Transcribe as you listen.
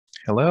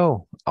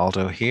Hello,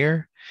 Aldo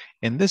here.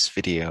 In this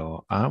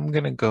video, I'm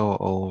going to go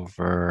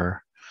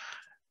over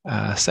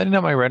setting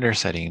up my render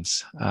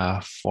settings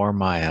for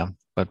Maya.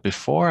 But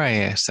before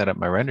I set up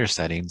my render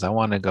settings, I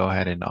want to go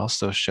ahead and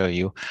also show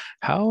you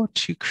how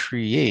to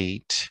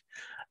create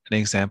an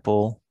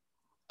example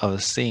of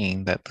a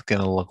scene that's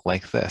going to look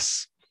like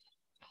this.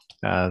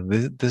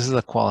 This is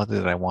the quality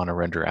that I want to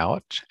render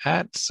out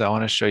at. So I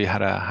want to show you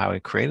how I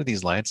created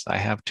these lights. I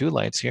have two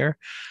lights here.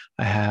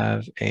 I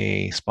have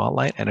a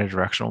spotlight and a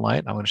directional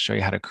light. I'm going to show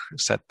you how to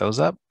set those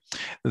up,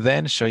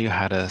 then show you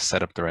how to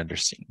set up the render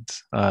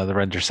scenes, the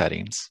render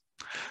settings.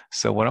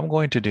 So what I'm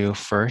going to do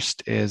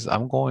first is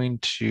I'm going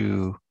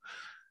to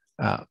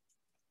uh,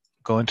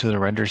 go into the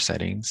render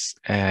settings,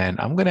 and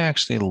I'm going to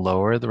actually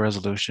lower the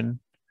resolution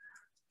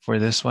for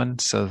this one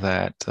so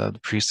that the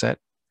preset,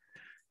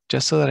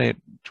 just so that it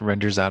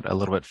renders out a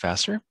little bit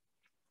faster.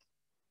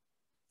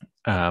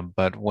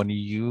 But when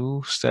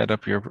you set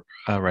up your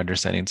render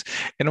settings,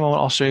 in a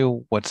moment, I'll show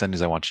you what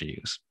settings I want you to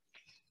use.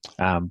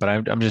 But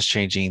I'm just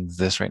changing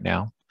this right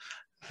now,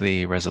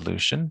 the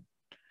resolution.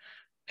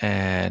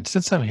 And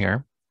since I'm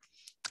here,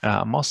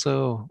 I'm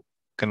also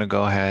going to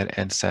go ahead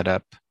and set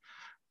up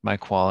my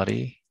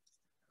quality.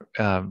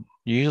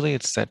 Usually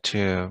it's set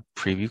to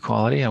preview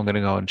quality. I'm going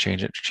to go and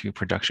change it to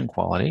production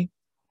quality.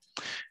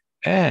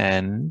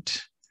 And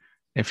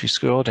if you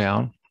scroll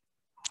down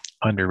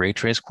under ray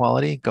trace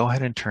quality, go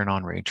ahead and turn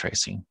on ray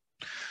tracing.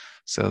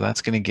 So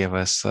that's going to give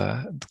us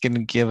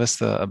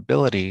the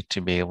ability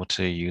to be able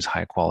to use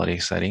high quality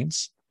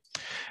settings.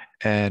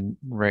 And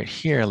right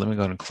here, let me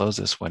go ahead and close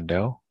this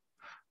window.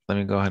 Let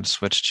me go ahead and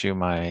switch to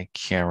my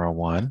camera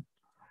one.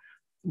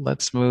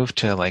 Let's move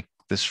to like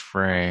this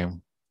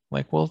frame.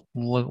 Like we'll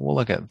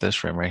look at this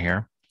frame right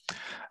here.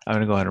 I'm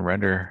going to go ahead and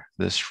render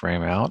this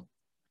frame out.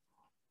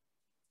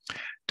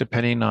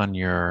 Depending on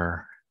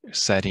your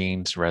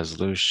settings,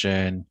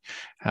 resolution,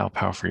 how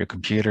powerful your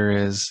computer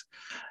is,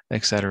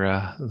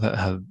 etc.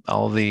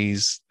 All of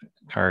these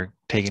are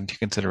taken into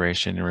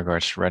consideration in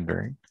regards to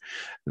rendering.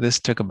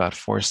 This took about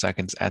 4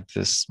 seconds at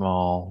this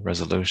small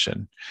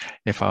resolution.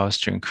 If I was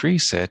to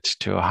increase it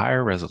to a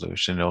higher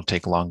resolution, it'll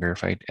take longer.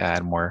 If I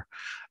add more,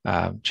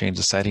 change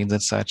the settings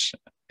and such,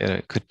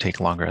 it could take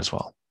longer as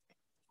well.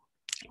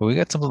 But we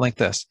got something like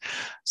this.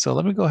 So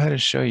let me go ahead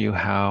and show you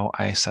how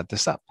I set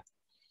this up.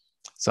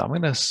 So I'm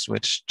going to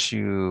switch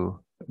to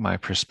my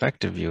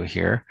perspective view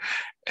here.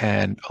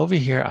 And over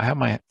here, I have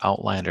my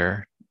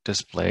outliner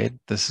displayed.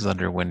 This is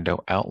under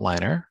Window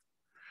Outliner.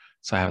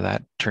 So I have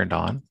that turned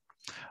on.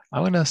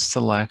 I'm going to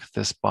select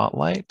the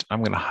spotlight.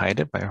 I'm going to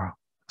hide it by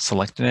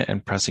selecting it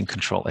and pressing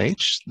Control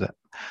H.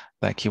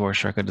 That keyboard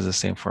shortcut is the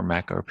same for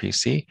Mac or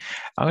PC.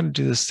 I'm going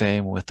to do the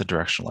same with the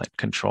directional light,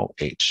 Control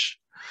H.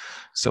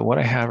 So what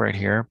I have right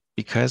here,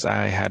 because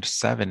I had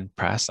 7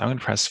 pressed, I'm going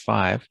to press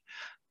 5.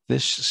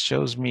 This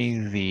shows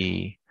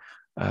me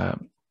uh,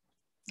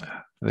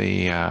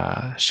 the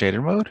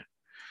shader mode.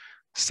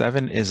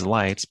 7 is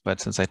lights,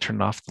 but since I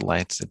turned off the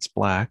lights, it's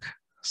black.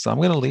 So I'm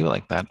going to leave it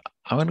like that.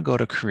 I'm going to go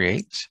to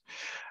Create.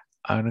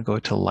 I'm going to go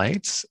to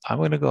Lights. I'm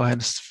going to go ahead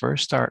and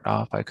first start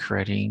off by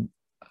creating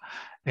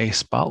a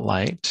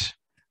spotlight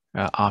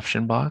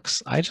option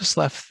box. I just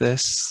left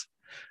this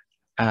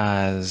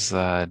as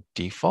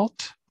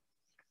default.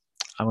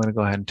 I'm going to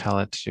go ahead and tell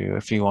it to,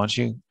 if you want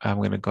to, I'm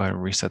going to go ahead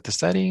and reset the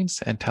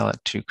settings and tell it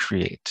to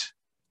create.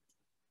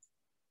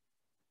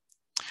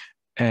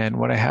 And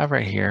what I have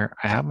right here,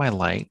 I have my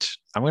light.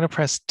 I'm going to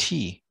press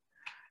T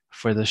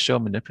for the Show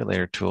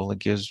Manipulator tool. It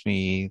gives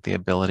me the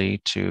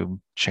ability to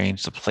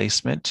change the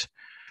placement,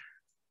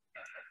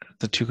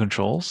 the 2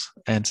 controls.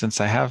 And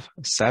since I have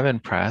 7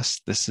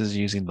 pressed, this is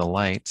using the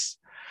lights.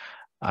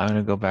 I'm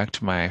going to go back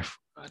to my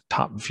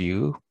top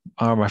view,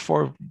 or my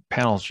 4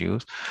 panels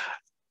views.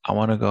 I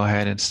want to go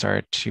ahead and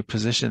start to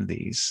position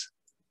these.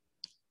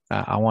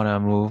 I want to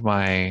move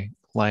my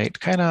light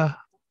kind of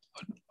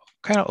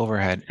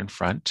overhead in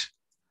front.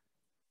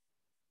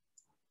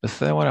 But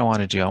then what I want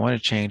to do, I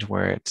want to change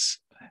where it's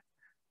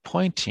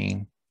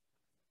pointing.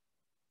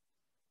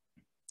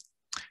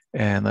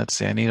 And let's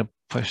say I need to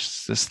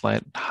push this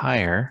light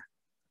higher.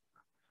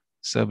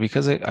 So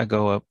because I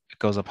go up, it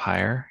goes up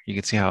higher. You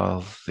can see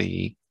how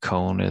the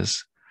cone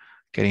is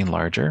getting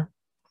larger.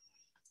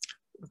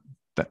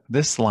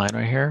 This line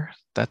right here,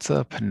 that's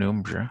a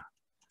penumbra.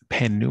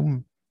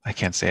 I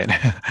can't say it.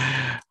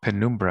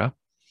 Penumbra.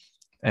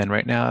 And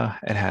right now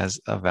it has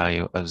a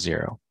value of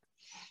 0.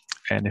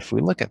 And if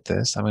we look at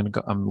this,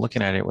 I'm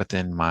looking at it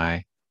within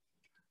my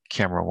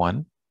camera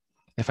one.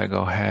 If I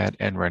go ahead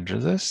and render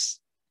this,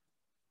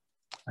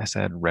 I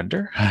said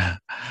render.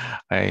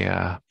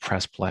 I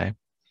press play.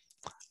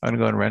 I'm going to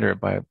go and render it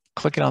by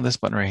clicking on this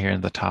button right here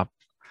in the top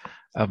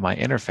of my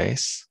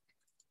interface.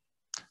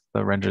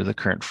 So render the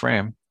current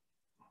frame.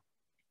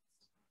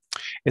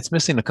 It's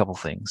missing a couple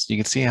things. You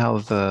can see how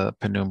the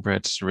penumbra,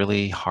 it's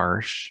really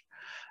harsh.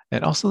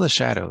 And also the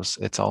shadows,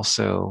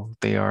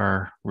 they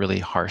are really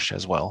harsh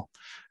as well.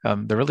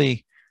 They're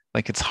really,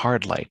 like it's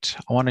hard light.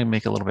 I want to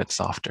make it a little bit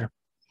softer.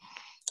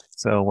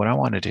 So what I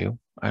want to do,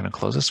 I'm going to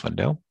close this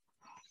window.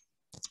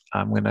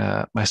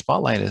 My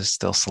spotlight is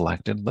still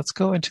selected. Let's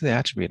go into the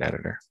attribute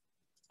editor.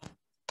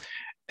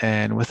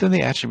 And within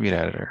the attribute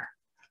editor,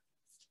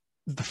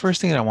 the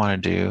first thing I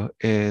want to do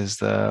is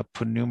the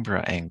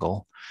penumbra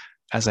angle.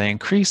 As I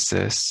increase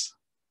this,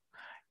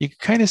 you can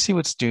kind of see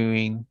what's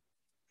going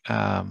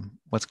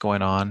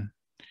on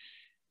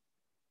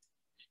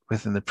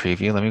within the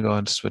preview. Let me go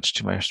and switch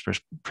to my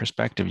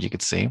perspective. You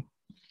could see.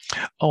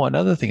 Oh,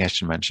 another thing I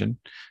should mention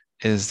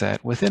is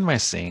that within my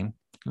scene,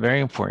 very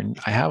important,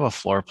 I have a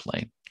floor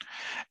plane.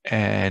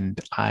 And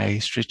I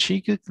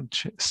strategically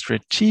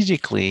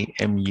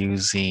am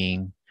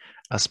using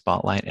a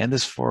spotlight and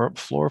this floor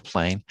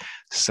plane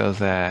so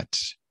that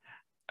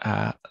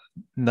uh,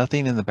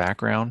 nothing in the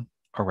background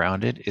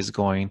around it is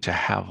going to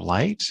have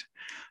light.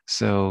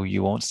 So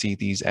you won't see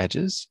these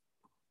edges.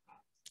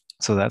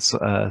 So that's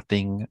a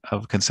thing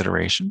of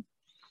consideration.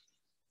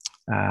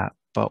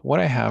 But what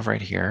I have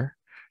right here,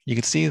 you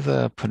can see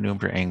the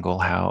penumbra angle,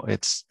 how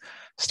it's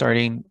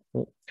starting.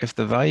 If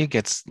the value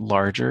gets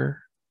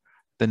larger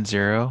than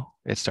 0,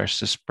 it starts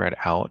to spread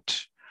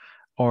out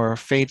or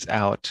fades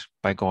out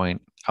by going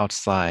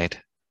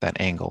outside that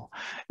angle.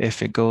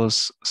 If it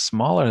goes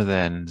smaller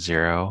than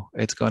 0,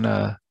 it's going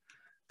to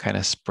kind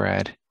of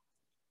spread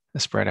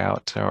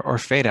out or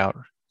fade out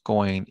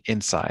going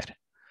inside.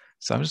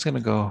 So I'm just going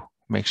to go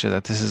make sure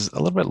that this is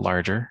a little bit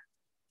larger.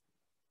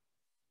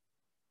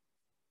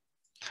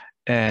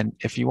 And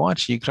if you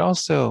want, you could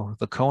also,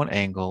 the cone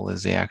angle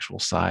is the actual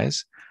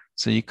size.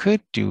 So you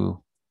could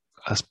do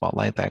a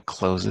spotlight that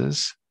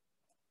closes.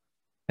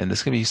 And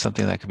this could be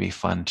something that could be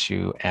fun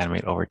to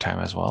animate over time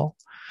as well.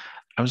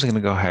 I'm just going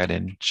to go ahead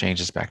and change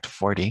this back to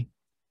 40.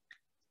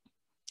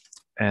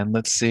 And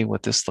let's see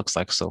what this looks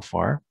like so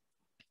far.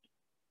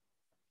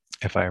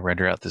 If I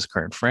render out this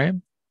current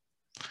frame,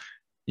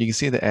 you can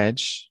see the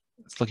edge.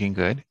 It's looking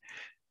good.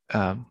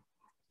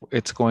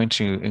 It's going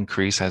to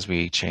increase as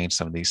we change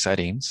some of these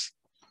settings.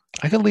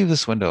 I can leave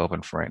this window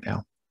open for right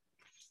now.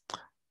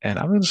 And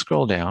I'm going to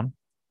scroll down.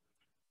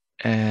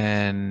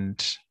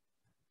 And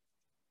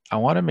I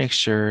want to make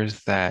sure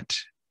that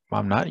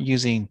I'm not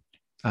using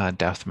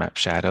depth map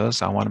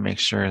shadows. I want to make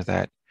sure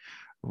that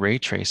ray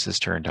trace is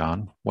turned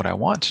on. What I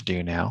want to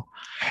do now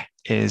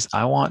is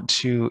I want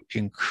to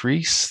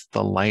increase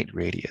the light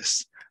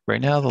radius.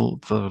 Right now,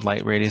 the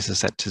light radius is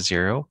set to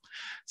 0.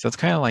 So it's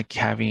kind of like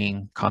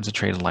having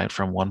concentrated light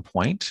from one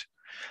point.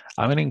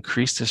 I'm going to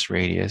increase this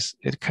radius.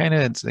 It kind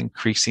of is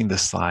increasing the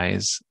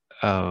size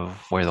of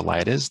where the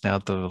light is. Now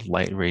the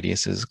light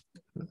radius is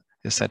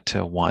set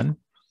to 1.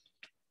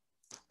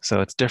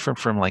 So it's different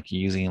from like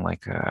using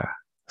like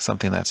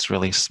something that's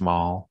really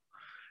small,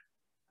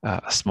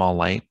 a small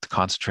light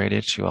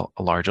concentrated to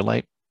a larger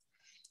light.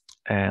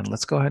 And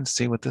let's go ahead and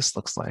see what this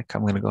looks like.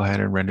 I'm going to go ahead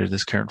and render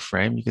this current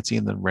frame. You can see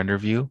in the render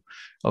view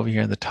over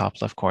here in the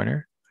top left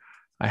corner,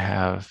 I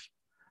have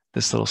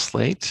this little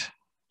slate.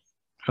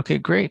 Okay,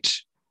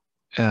 great.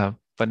 But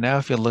now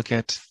if you look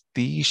at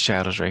these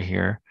shadows right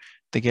here,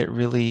 they get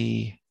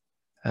really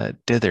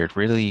dithered,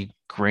 really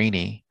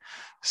grainy.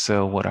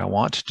 So what I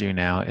want to do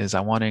now is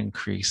I want to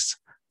increase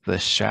the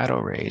shadow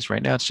rays.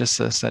 Right now it's just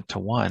set to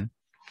 1.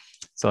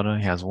 So it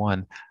only has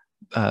 1.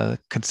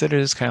 Consider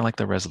this kind of like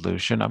the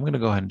resolution. I'm going to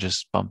go ahead and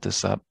just bump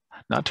this up,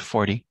 not to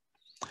 40.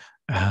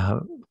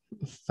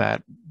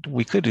 That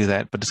we could do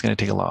that, but it's going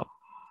to take a lot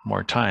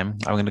more time.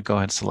 I'm going to go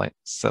ahead and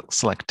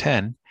select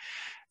 10.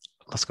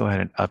 Let's go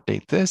ahead and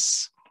update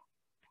this.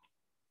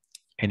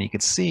 And you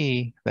can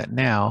see that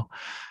now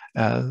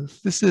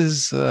this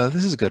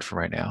is good for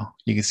right now.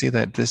 You can see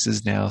that this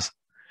is now,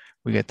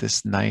 we get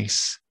this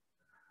nice,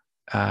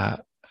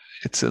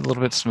 it's a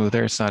little bit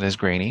smoother. It's not as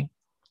grainy.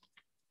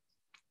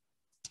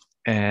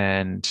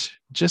 And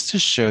just to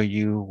show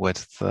you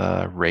what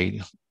the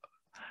ray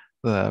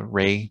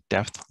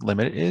depth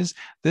limit is,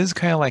 this is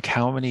kind of like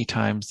how many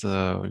times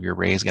your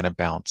ray is going to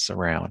bounce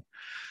around.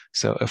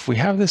 So if we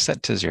have this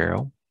set to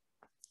 0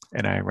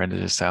 and I render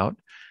this out,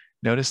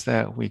 notice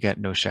that we get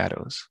no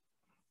shadows.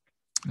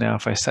 Now,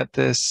 if I set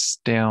this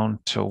down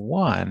to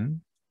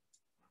 1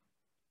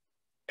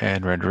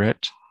 and render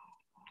it,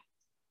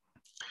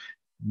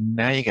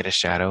 now you get a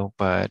shadow,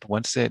 but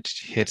once it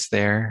hits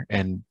there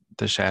and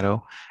the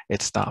shadow,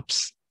 it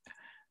stops.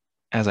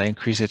 As I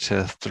increase it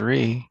to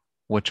 3,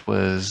 which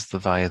was the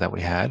value that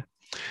we had,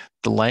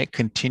 the light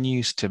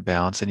continues to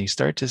bounce and you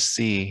start to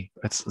see,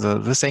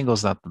 this angle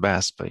is not the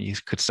best, but you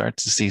could start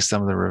to see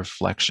some of the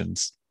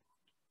reflections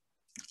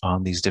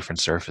on these different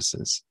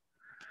surfaces.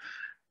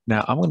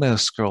 Now I'm going to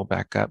scroll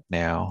back up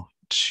now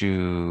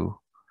to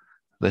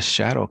the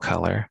shadow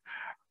color.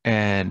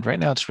 And right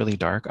now it's really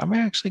dark. I'm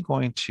actually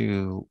going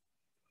to,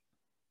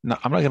 no,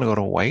 I'm not going to go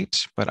to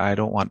white, but I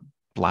don't want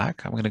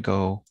black. I'm going to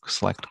go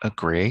select a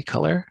gray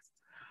color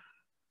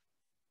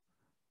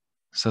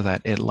so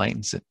that it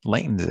lightens it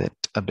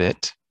a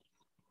bit.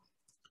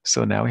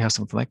 So now we have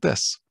something like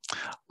this.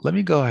 Let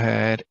me go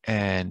ahead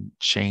and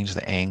change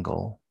the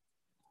angle.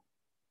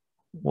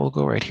 We'll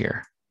go right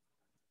here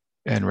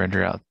and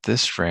render out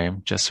this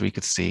frame just so we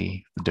could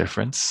see the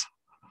difference.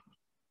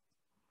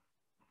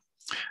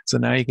 So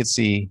now you can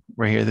see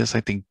right here, this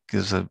I think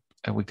is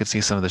we could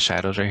see some of the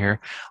shadows right here.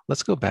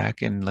 Let's go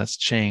back and let's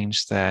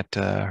change that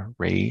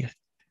ray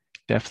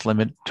depth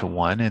limit to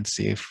 1 and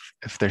see if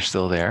they're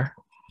still there.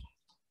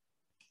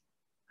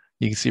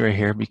 You can see right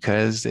here,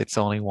 because it's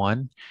only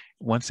 1,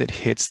 once it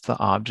hits the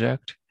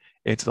object,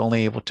 it's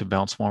only able to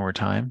bounce one more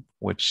time,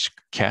 which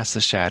casts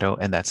a shadow,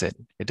 and that's it.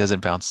 It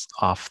doesn't bounce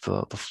off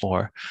the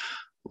floor.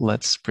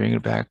 Let's bring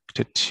it back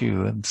to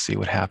 2 and see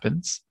what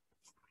happens.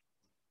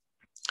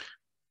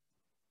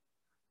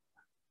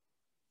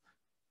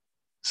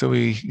 So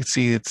we can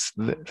see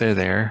they're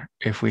there.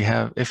 If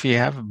you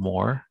have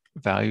more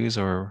values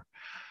or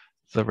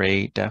the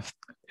ray depth,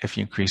 if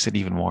you increase it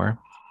even more,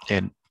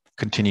 it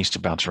continues to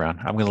bounce around.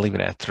 I'm going to leave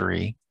it at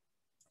 3.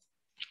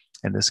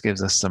 And this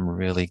gives us some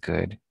really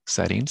good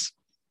settings.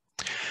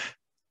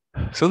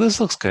 So this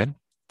looks good.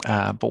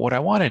 But what I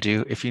want to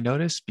do, if you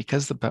notice,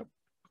 because the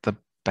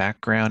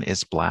background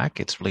is black,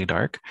 it's really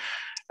dark,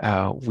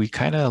 we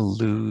kind of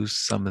lose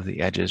some of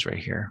the edges right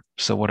here.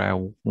 So what I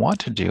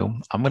want to do,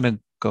 I'm going to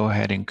go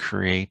ahead and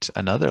create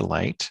another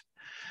light.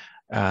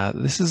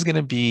 This is going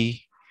to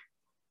be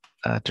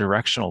a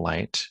directional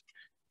light.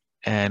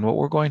 And what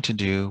we're going to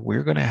do,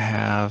 we're going to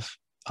have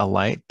a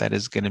light that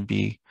is going to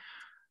be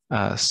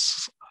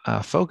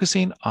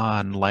focusing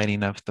on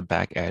lighting up the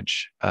back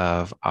edge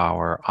of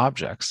our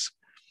objects.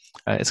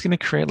 It's going to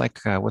create like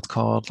what's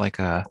called like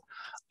a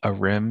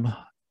rim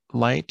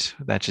light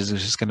that is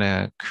just going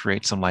to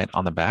create some light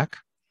on the back.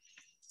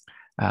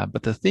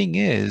 But the thing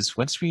is,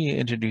 once we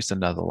introduce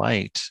another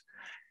light,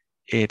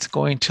 it's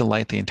going to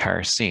light the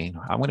entire scene.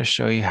 I'm going to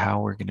show you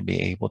how we're going to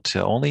be able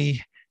to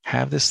only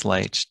have this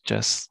light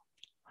just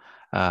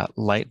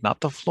light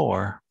not the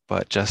floor,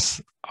 but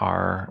just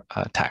our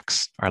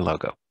text, our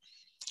logo.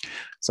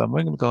 So I'm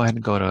going to go ahead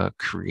and go to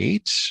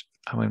create.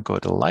 I'm going to go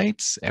to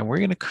lights, and we're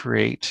going to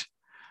create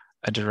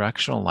a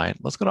directional light.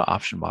 Let's go to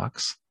option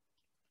box.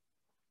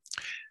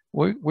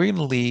 We're going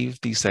to leave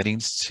these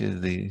settings to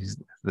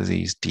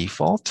these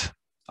default.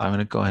 I'm going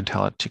to go ahead and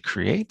tell it to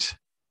create.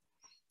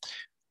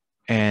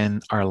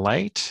 And our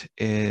light,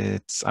 I'm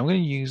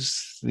going to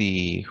use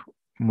the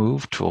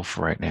move tool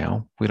for right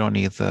now. We don't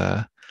need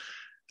the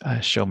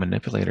show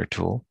manipulator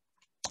tool.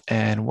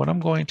 And what I'm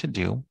going to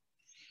do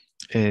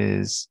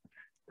is,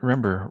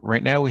 remember,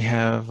 right now we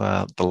have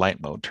the light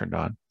mode turned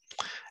on.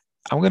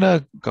 I'm going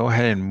to go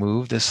ahead and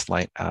move this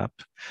light up.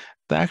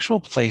 The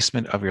actual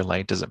placement of your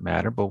light doesn't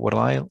matter, but what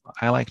I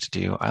like to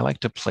do, I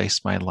like to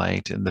place my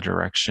light in the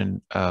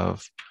direction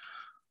of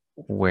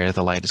where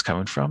the light is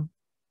coming from.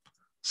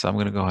 So I'm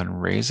going to go ahead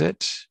and raise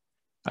it.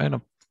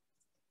 And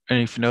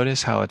if you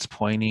notice how it's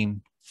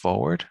pointing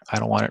forward, I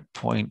don't want it to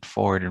point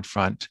forward in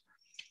front.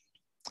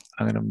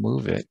 I'm going to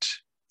move it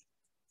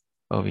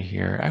over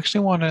here. I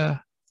actually want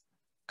to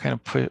kind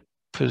of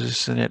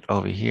position it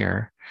over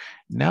here.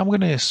 Now I'm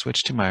going to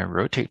switch to my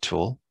rotate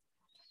tool.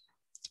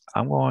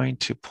 I'm going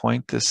to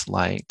point this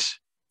light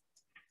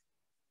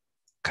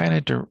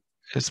kind of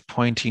is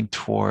pointing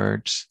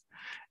towards,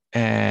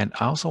 and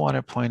I also want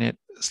to point it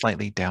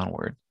slightly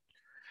downward.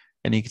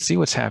 And you can see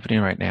what's happening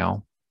right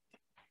now.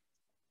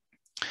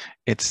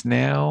 It's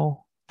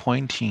now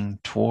pointing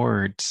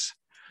towards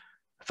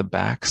the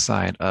back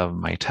side of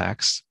my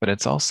text, but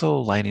it's also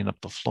lighting up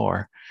the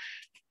floor.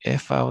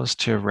 If I was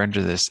to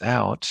render this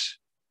out,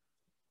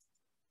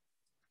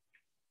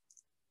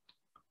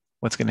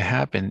 what's going to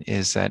happen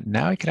is that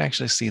now I can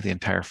actually see the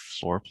entire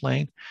floor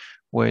plane,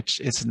 which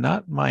is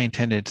not my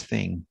intended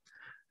thing.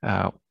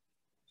 What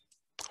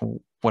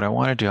I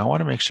want to do, I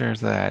want to make sure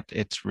that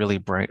it's really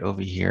bright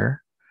over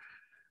here.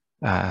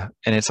 And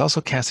it's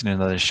also casting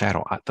another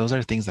shadow. Those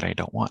are things that I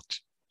don't want.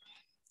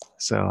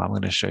 So I'm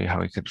going to show you how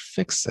we could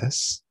fix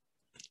this.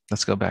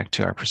 Let's go back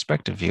to our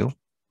perspective view.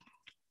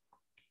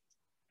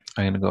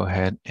 I'm going to go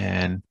ahead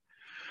and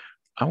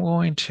I'm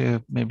going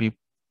to maybe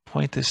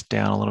point this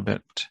down a little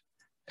bit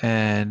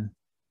and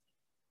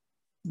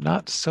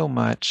not so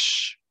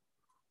much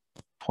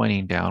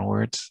pointing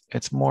downwards.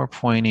 It's more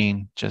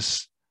pointing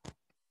just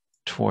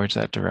towards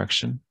that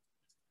direction.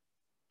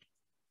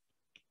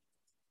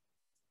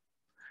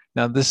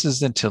 Now this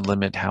isn't to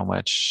limit how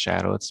much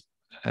shadow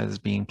is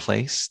being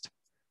placed.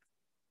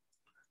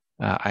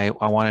 I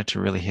want it to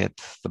really hit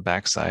the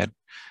backside.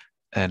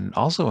 And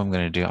also what I'm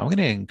going to do, I'm going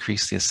to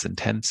increase this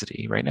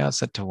intensity. Right now it's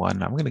set to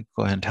 1. I'm going to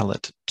go ahead and tell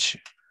it to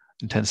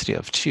intensity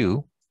of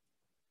 2.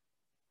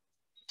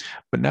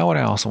 But now what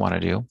I also want to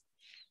do,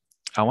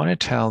 I want to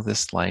tell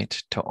this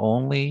light to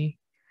only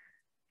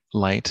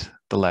light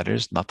the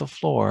letters, not the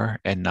floor,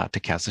 and not to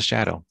cast a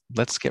shadow.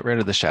 Let's get rid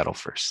of the shadow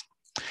first.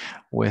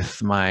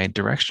 With my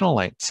directional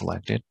light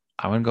selected,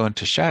 I'm going to go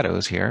into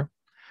shadows here.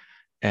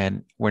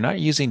 And we're not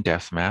using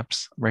depth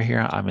maps. Right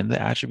here, I'm in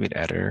the attribute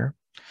editor.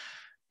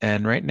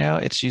 And right now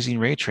it's using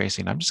ray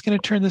tracing. I'm just going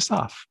to turn this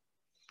off.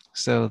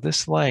 So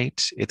this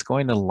light, it's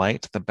going to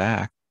light the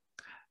back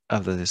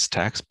of this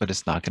text, but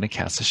it's not going to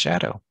cast a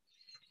shadow.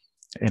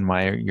 In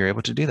Maya, you're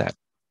able to do that.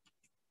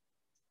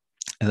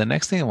 And the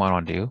next thing I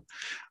want to do,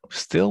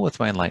 still with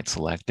my light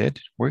selected,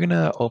 we're going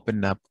to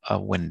open up a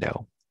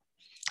window.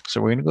 So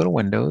we're going to go to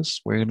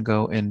Windows. We're going to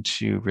go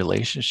into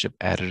Relationship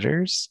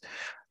Editors.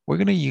 We're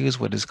going to use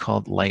what is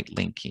called light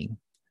linking,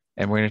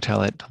 and we're going to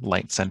tell it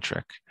light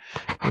centric.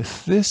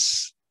 With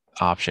this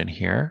option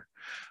here,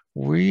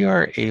 we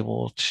are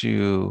able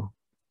to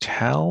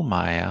tell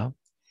Maya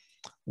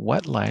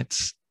what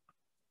lights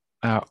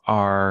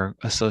are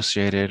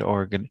associated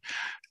or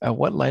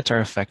what lights are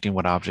affecting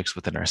what objects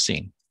within our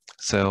scene.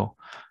 So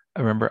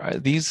remember,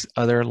 these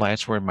other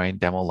lights were my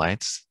demo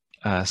lights.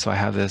 So I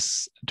have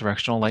this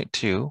directional light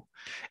 2,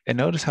 and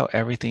notice how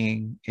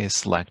everything is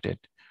selected.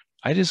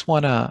 I just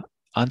want to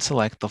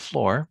unselect the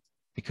floor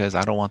because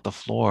I don't want the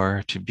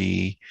floor to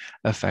be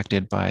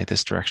affected by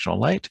this directional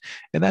light,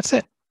 and that's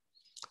it.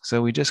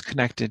 So we just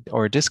connected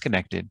or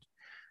disconnected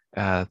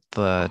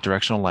the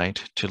directional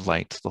light to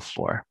light the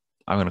floor.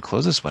 I'm going to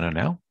close this window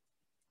now.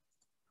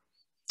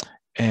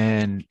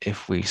 And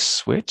if we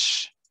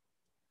switch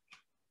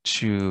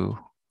to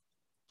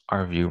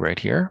our view right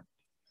here,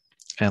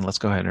 and let's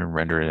go ahead and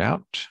render it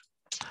out.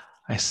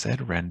 I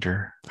said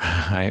render.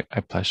 I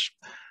press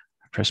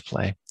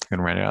play. I'm going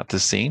to render out the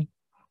scene.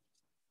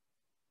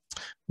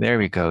 There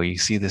we go. You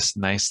see this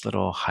nice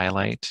little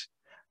highlight.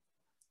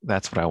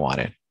 That's what I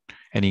wanted.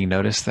 And you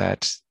notice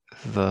that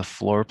the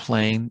floor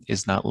plane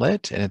is not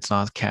lit and it's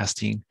not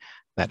casting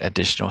that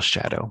additional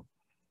shadow.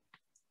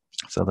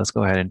 So let's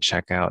go ahead and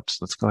check out.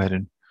 Let's go ahead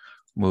and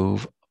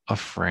move a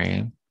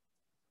frame.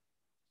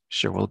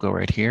 Sure, we'll go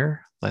right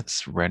here.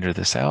 Let's render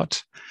this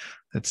out.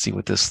 Let's see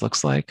what this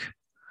looks like.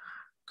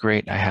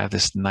 Great, I have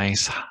this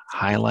nice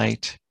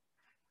highlight.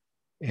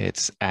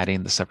 It's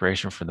adding the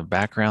separation from the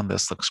background.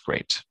 This looks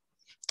great.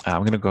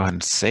 I'm going to go ahead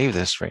and save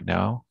this right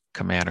now,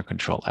 Command or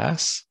Control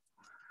S.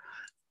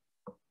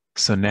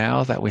 So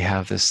now that we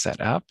have this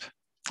set up,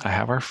 I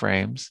have our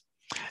frames.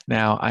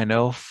 Now, I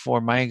know for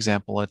my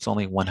example, it's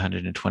only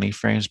 120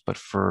 frames, but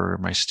for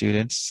my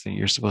students,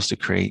 you're supposed to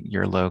create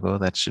your logo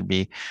that should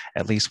be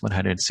at least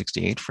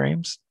 168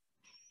 frames.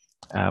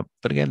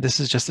 But again, this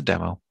is just a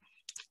demo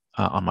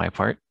on my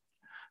part.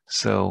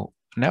 So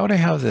now that I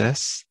have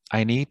this,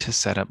 I need to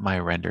set up my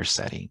render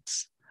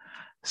settings.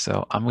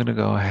 So I'm going to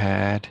go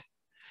ahead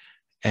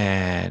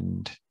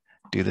and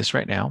do this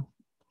right now.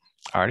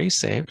 Already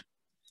saved.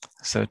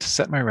 So to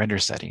set my render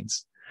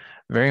settings,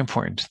 very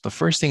important. The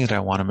first thing that I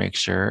want to make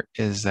sure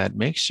is that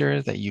make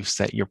sure that you've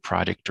set your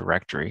project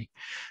directory.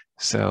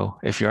 So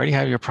if you already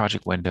have your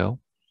project window,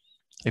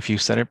 if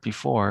you've set it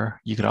before,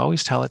 you can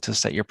always tell it to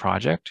set your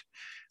project,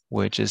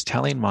 which is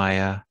telling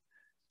Maya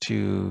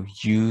to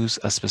use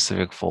a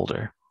specific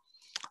folder.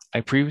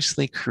 I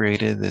previously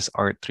created this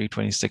Art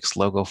 326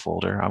 logo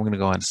folder. I'm going to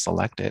go and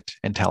select it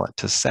and tell it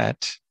to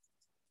set.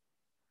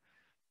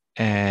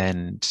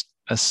 And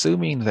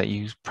assuming that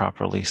you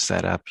properly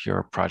set up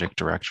your project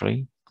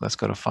directory, let's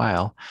go to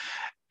File.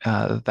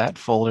 That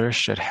folder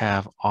should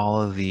have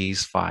all of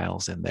these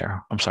files in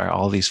there. I'm sorry,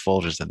 all of these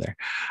folders in there.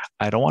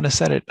 I don't want to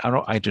set it.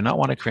 I do not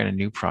want to create a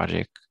new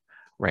project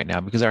right now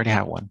because I already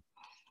have one.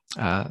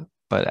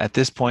 But at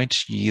this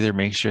point, you either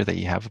make sure that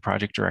you have a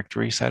project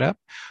directory set up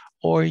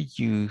or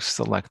you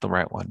select the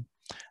right one.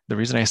 The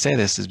reason I say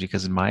this is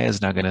because Maya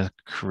is now going to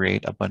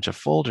create a bunch of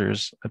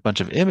folders, a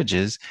bunch of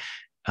images,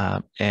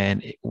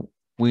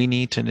 we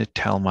need to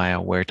tell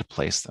Maya where to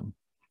place them.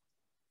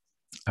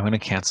 I'm going to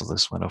cancel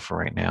this window for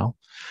right now.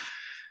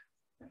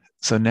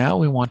 So now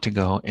we want to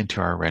go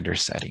into our render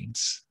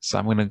settings. So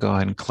I'm going to go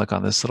ahead and click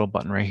on this little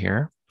button right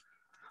here.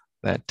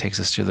 That takes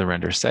us to the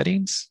render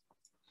settings.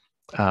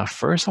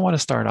 First, I want to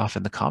start off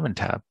in the Common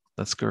tab.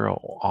 Let's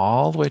go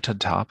all the way to the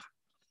top.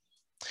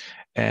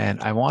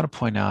 And I want to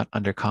point out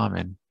under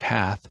Common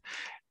Path,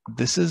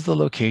 this is the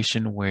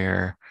location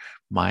where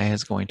Maya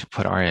is going to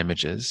put our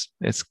images.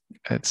 It's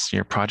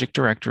your project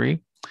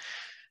directory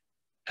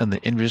and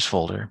the images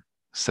folder.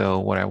 So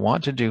what I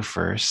want to do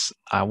first,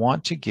 I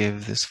want to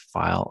give this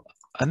file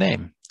a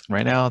name.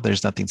 Right now,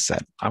 there's nothing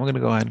set. I'm going to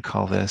go ahead and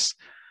call this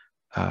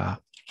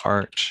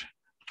Art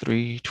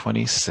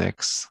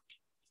 326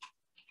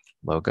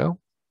 logo.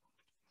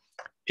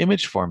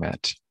 Image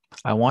format.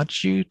 I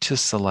want you to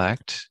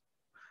select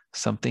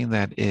something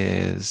that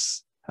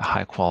is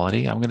high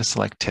quality. I'm going to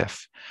select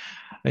TIFF.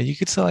 Now you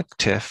could select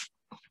TIFF.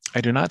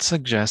 I do not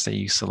suggest that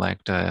you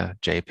select a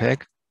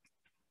JPEG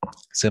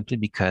simply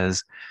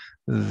because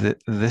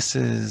this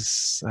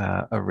is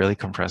a really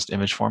compressed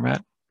image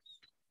format.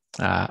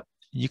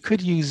 You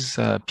could use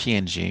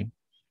PNG,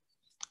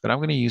 but I'm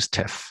going to use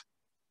TIFF.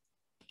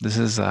 This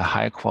is a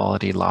high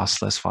quality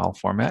lossless file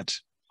format.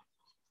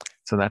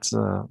 So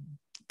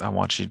I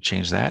want you to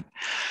change that.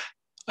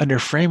 Under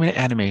frame and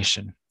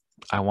animation,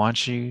 I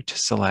want you to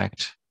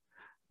select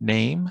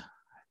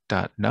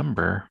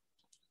name.number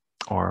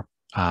or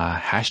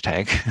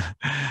hashtag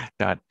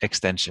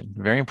 .extension.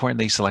 Very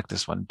importantly, select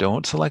this one.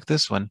 Don't select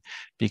this one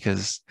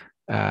because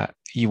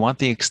you want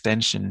the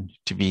extension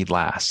to be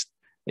last.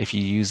 If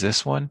you use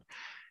this one,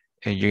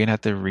 you're gonna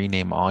have to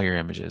rename all your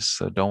images.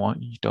 So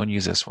don't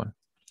use this one.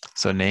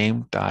 So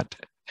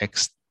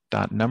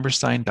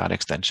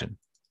name.number_.extension.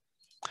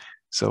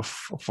 So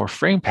for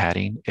frame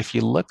padding, if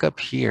you look up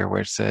here where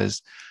it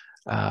says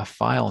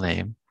file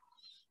name,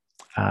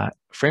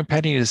 Frame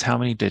padding is how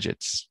many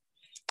digits?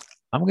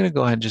 I'm going to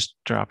go ahead and just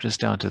drop this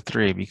down to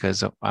 3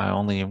 because I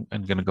only am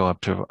going to go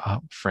up to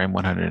frame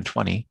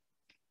 120.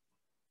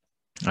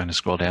 I'm going to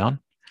scroll down.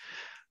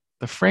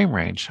 The frame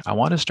range, I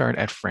want to start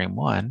at frame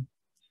 1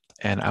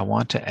 and I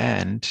want to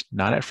end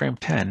not at frame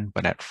 10,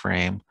 but at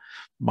frame.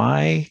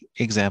 My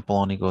example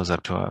only goes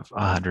up to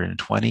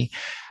 120.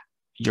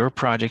 Your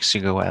project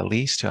should go at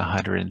least to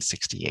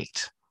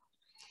 168.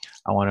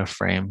 I want to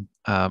frame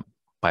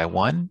by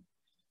 1.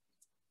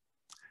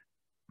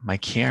 My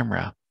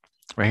camera,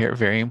 right here,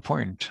 very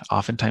important.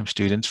 Oftentimes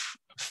students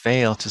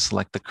fail to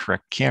select the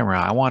correct camera.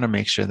 I want to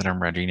make sure that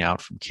I'm rendering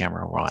out from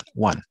camera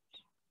 1.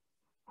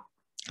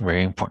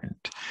 Very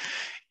important.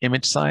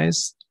 Image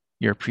size,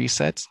 your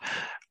presets.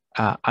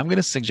 I'm going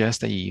to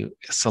suggest that you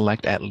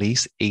select at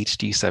least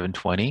HD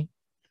 720.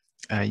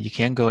 You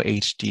can go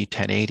HD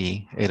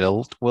 1080.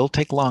 Will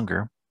take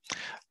longer.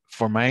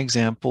 For my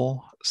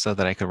example, so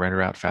that I could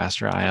render out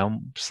faster, I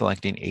am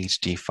selecting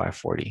HD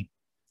 540.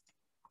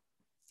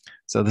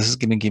 So this is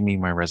going to give me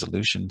my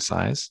resolution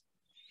size.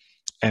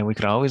 And we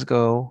could always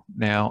go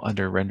now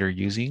under render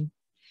using.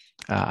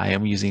 I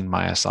am using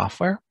Maya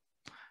software.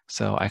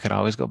 So I could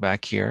always go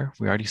back here.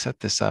 We already set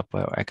this up,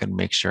 but I can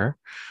make sure.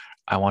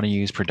 I want to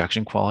use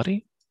production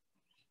quality.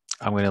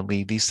 I'm going to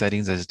leave these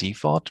settings as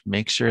default.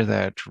 Make sure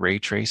that ray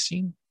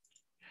tracing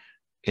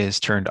is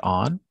turned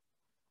on.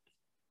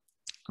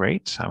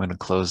 Great. I'm going to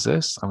close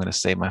this. I'm going to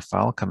save my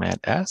file, Command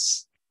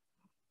S.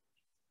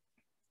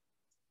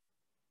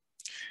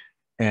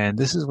 And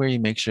this is where you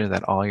make sure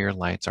that all your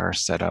lights are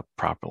set up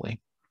properly.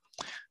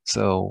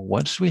 So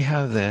once we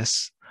have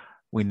this,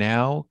 we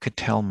now could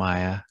tell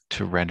Maya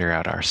to render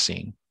out our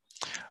scene.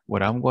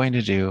 What I'm going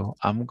to do,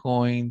 I'm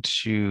going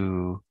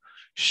to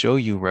show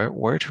you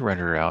where to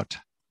render out.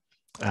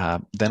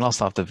 Then I'll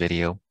stop the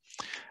video.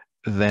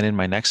 Then in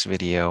my next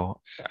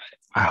video,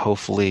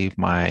 hopefully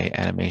my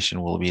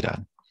animation will be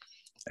done.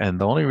 And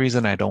the only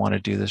reason I don't want to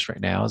do this right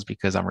now is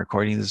because I'm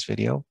recording this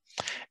video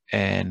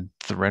and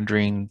the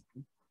rendering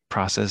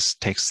process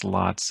takes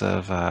lots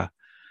of,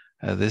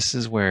 this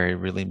is where it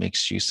really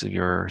makes use of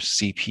your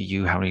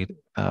CPU, how many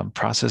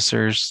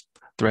processors,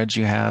 threads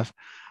you have.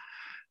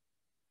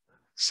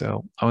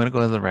 So I'm going to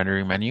go to the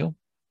rendering menu.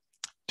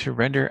 To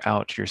render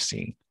out your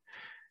scene,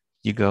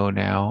 you go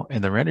now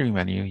in the rendering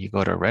menu, you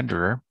go to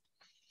renderer.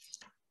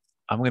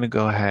 I'm going to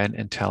go ahead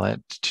and tell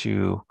it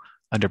to,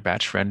 under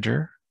batch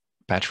render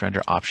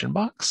option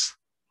box.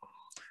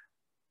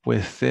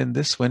 Within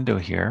this window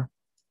here,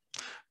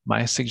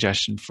 my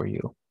suggestion for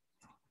you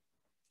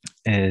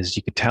is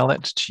you could tell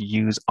it to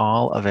use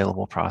all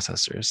available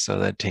processors. So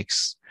that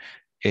it's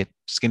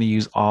going to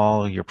use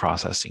all your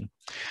processing.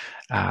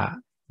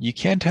 You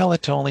can tell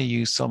it to only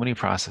use so many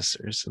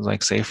processors.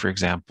 Like say, for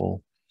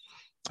example,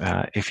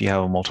 if you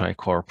have a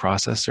multi-core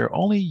processor,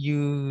 only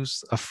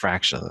use a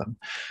fraction of them.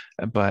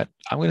 But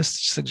I'm going to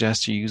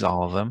suggest you use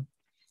all of them.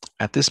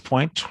 At this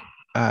point,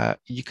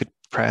 you could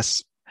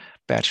press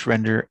batch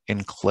render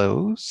and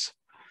close.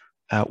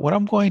 What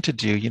I'm going to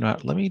do,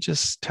 let me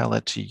just tell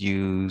it to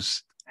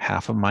use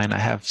half of mine. I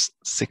have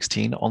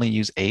 16, only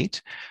use 8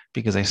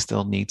 because I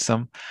still need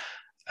some.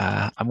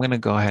 I'm going to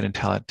go ahead and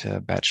tell it to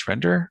batch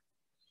render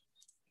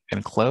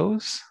and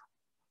close.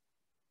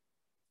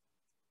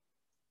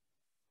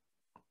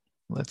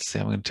 Let's see,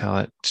 I'm going to tell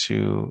it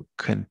to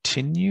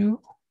continue.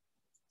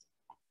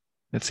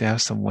 Let's see, I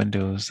have some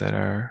windows that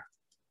are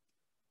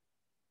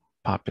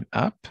popping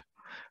up.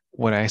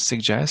 What I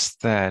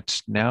suggest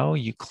that now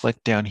you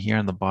click down here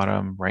on the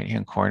bottom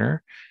right-hand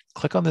corner,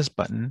 click on this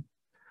button.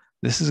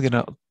 This is going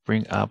to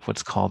bring up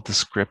what's called the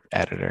script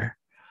editor.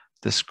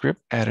 The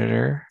script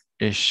editor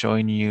is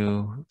showing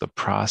you the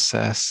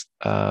process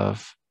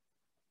of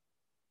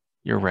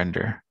your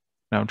render.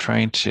 Now I'm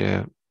trying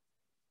to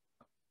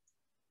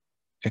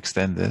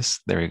extend this.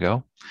 There we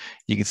go.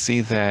 You can see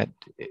that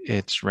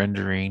it's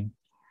rendering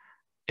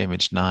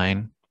image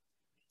 9,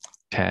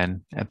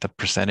 10 at the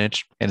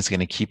percentage, and it's going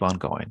to keep on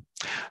going.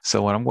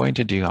 So what I'm going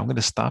to do, I'm going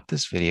to stop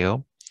this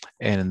video,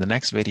 and in the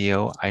next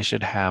video, I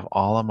should have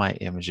all of my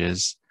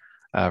images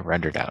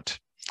rendered out.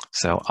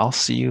 So I'll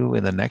see you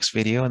in the next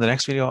video. In the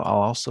next video,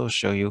 I'll also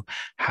show you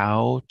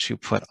how to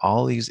put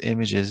all these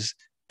images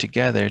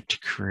together to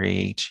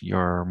create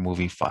your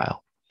movie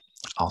file.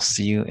 I'll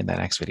see you in the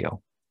next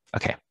video.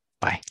 Okay,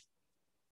 bye.